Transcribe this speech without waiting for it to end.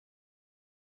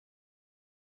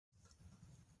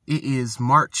It is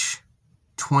March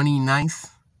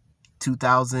 29th,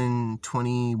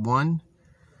 2021,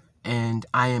 and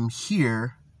I am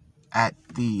here at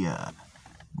the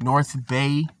North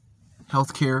Bay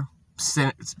Healthcare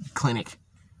Clinic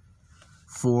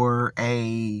for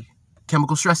a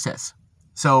chemical stress test.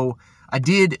 So I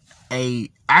did a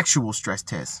actual stress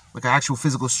test, like an actual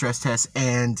physical stress test,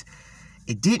 and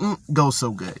it didn't go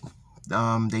so good.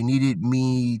 They needed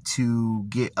me to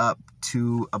get up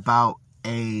to about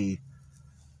a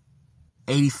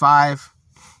 85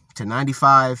 to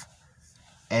 95,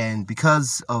 and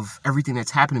because of everything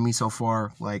that's happened to me so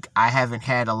far, like, I haven't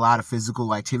had a lot of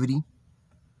physical activity,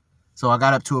 so I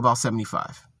got up to about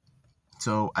 75.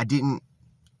 So I didn't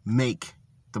make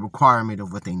the requirement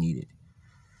of what they needed,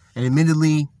 and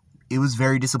admittedly it was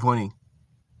very disappointing,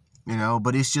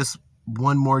 but it's just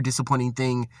one more disappointing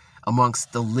thing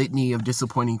amongst the litany of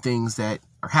disappointing things that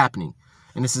are happening.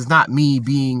 And this is not me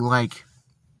being like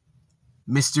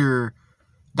Mr.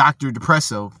 Dr.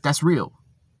 Depresso. That's real.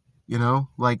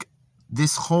 Like,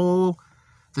 this whole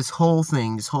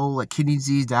thing, this whole like kidney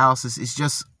disease, dialysis, is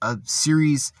just a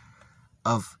series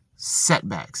of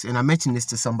setbacks. And I mentioned this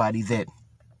to somebody, that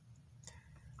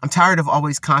I'm tired of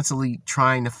always constantly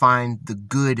trying to find the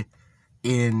good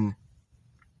in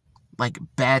like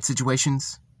bad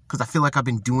situations, because I feel like I've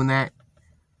been doing that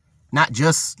not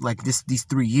just like these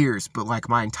 3 years, but like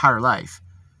my entire life,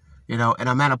 and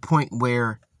I'm at a point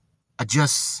where I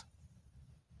just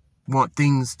want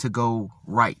things to go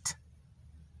right,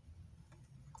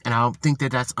 and I don't think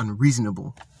that that's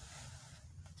unreasonable.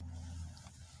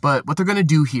 But what they're going to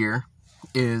do here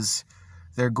is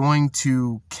they're going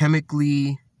to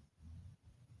chemically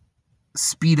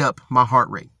speed up my heart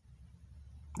rate.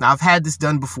 Now, I've had this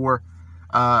done before.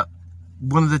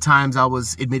 One of the times I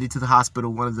was admitted to the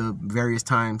hospital, one of the various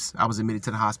times I was admitted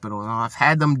to the hospital, and I've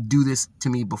had them do this to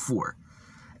me before.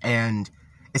 And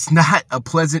it's not a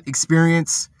pleasant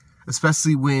experience,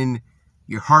 especially when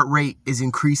your heart rate is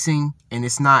increasing and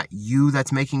it's not you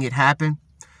that's making it happen.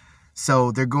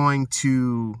 So they're going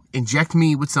to inject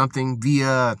me with something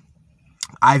via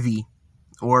IV,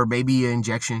 or maybe an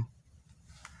injection,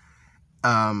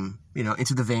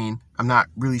 into the vein. I'm not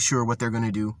really sure what they're going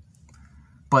to do,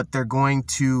 but they're going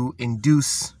to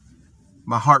induce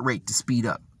my heart rate to speed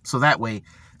up. So that way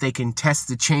they can test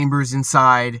the chambers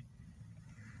inside,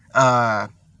 and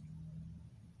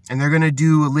they're going to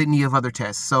do a litany of other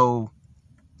tests. So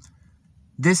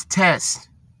this test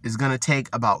is going to take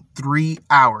about 3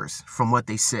 hours from what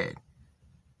they said.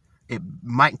 It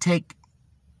might take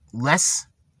less,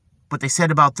 but they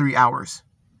said about 3 hours.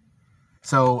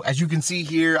 So as you can see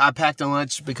here, I packed a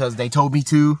lunch because they told me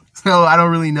to. So I don't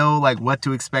really know like what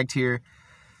to expect here.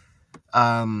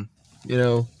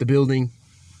 The building,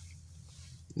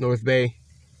 North Bay.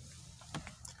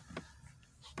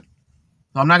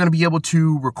 I'm not going to be able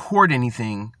to record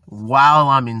anything while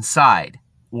I'm inside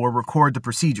or record the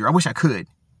procedure. I wish I could.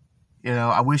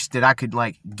 I wish that I could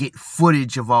like get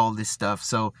footage of all of this stuff.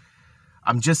 So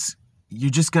you're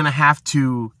just going to have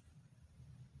to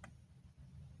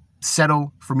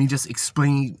settle for me just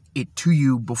explaining it to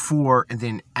you before and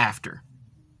then after.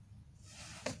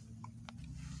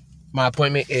 My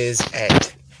appointment is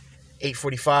at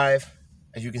 8:45.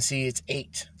 As you can see, it's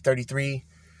 8:33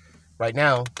 right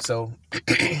now. So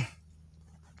I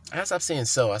gotta stop saying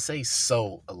so. I say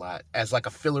so a lot as like a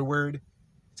filler word.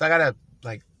 So I gotta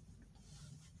like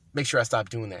make sure I stop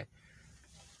doing that.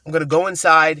 I'm gonna go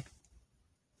inside,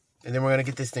 and then we're gonna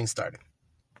get this thing started.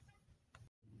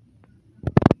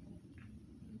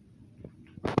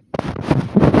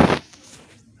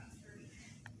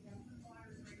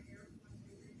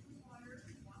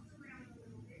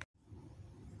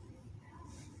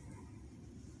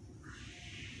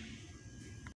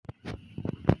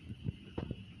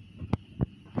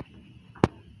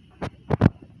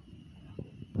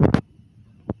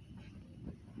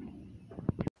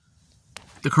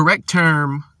 The correct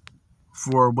term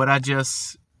for what I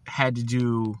just had to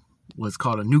do was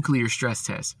called a nuclear stress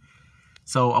test.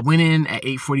 So I went in at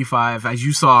 8:45, as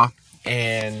you saw,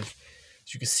 and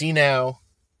as you can see now,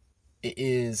 it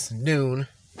is noon.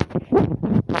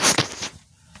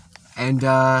 And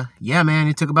yeah, man,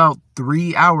 it took about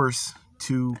 3 hours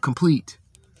to complete.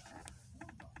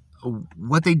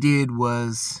 What they did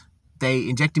was they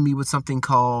injected me with something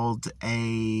called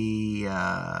a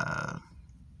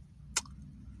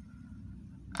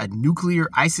nuclear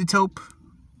isotope,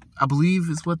 I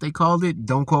believe is what they called it.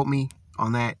 Don't quote me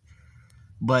on that.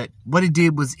 But what it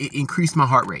did was it increased my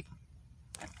heart rate.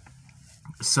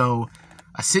 So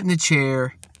I sit in the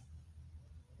chair.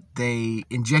 They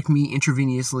inject me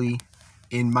intravenously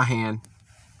in my hand.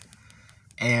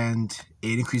 and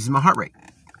it increases my heart rate.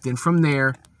 Then from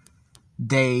there,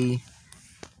 they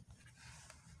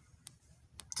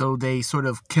sort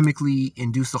of chemically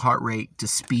induce the heart rate to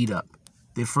speed up.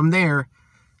 Then from there,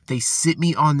 they sit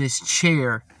me on this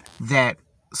chair that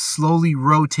slowly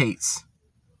rotates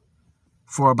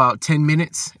for about 10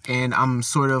 minutes, and I'm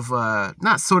sort of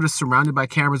not sort of surrounded by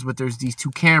cameras, but there's these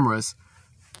 2 cameras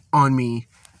on me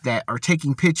that are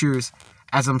taking pictures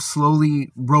as I'm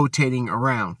slowly rotating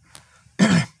around.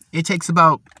 It takes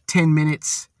about 10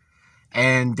 minutes,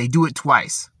 and they do it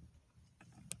twice.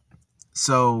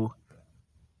 So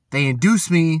they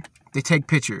induce me, they take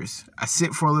pictures. I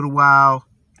sit for a little while,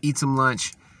 eat some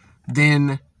lunch,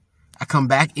 then I come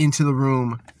back into the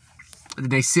room.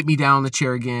 They sit me down on the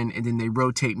chair again, and then they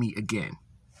rotate me again.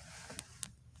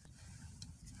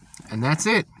 And that's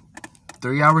it.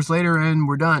 3 hours later, and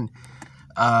we're done.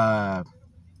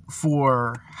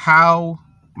 For how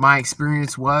my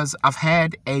experience was, I've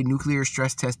had a nuclear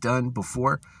stress test done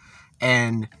before,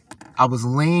 and I was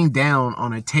laying down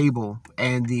on a table,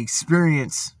 and the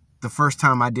experience the first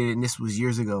time I did it, and this was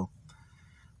years ago,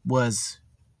 was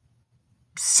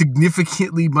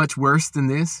significantly much worse than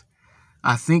this.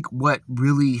 I think what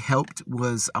really helped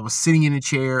was I was sitting in a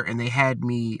chair, and they had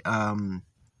me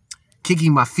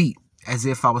kicking my feet as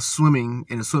if I was swimming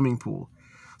in a swimming pool.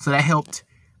 So that helped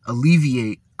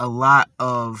alleviate a lot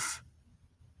of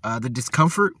the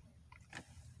discomfort,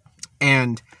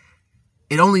 and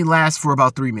it only lasts for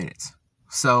about 3 minutes.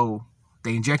 So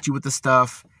they inject you with the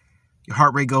stuff, your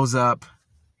heart rate goes up,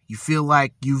 you feel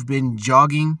like you've been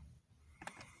jogging,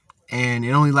 and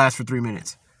it only lasts for 3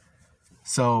 minutes.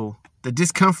 So the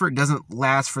discomfort doesn't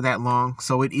last for that long,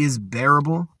 so it is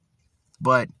bearable,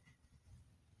 but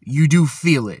you do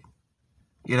feel it.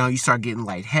 You know, you start getting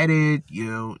lightheaded,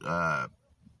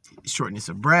 shortness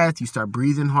of breath, you start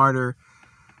breathing harder.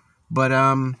 But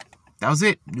that was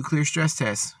it, nuclear stress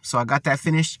test. So I got that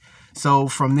finished. So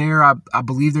from there, I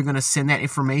believe they're going to send that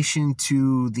information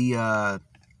to the, I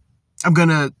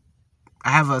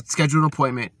have a scheduled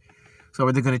appointment.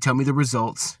 So they're going to tell me the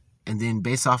results. And then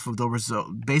based off of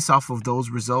those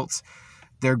results,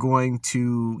 they're going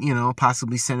to,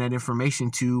 possibly send that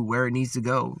information to where it needs to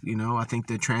go. I think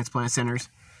the transplant centers.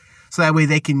 So that way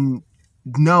they can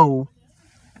know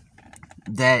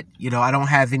that, I don't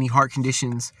have any heart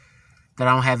conditions, that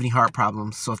I don't have any heart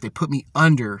problems. So if they put me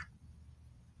under,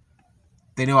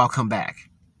 they know I'll come back.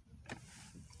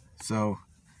 So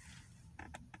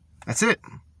that's it.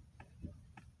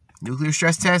 Nuclear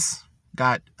stress test.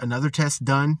 Got another test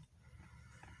done.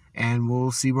 And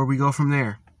we'll see where we go from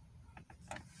there.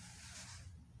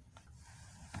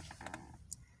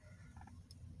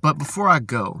 But before I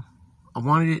go, I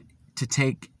wanted to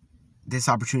take this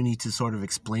opportunity to sort of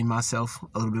explain myself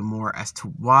a little bit more as to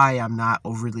why I'm not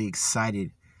overly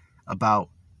excited about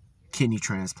kidney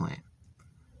transplant.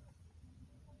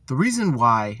 The reason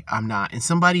why I'm not, and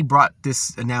somebody brought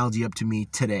this analogy up to me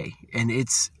today, and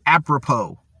it's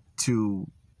apropos to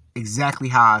exactly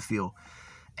how I feel.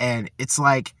 And it's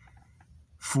like,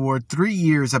 for 3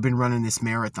 years, I've been running this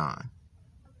marathon,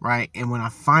 right? And when I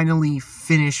finally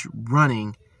finish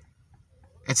running,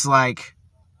 it's like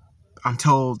I'm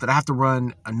told that I have to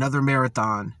run another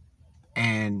marathon,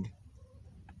 and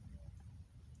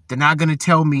they're not going to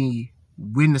tell me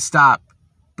when to stop,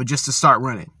 but just to start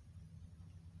running.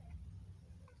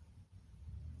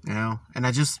 And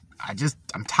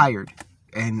I'm tired,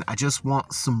 and I just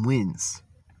want some wins.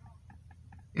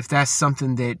 If that's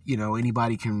something that,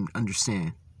 anybody can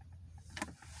understand.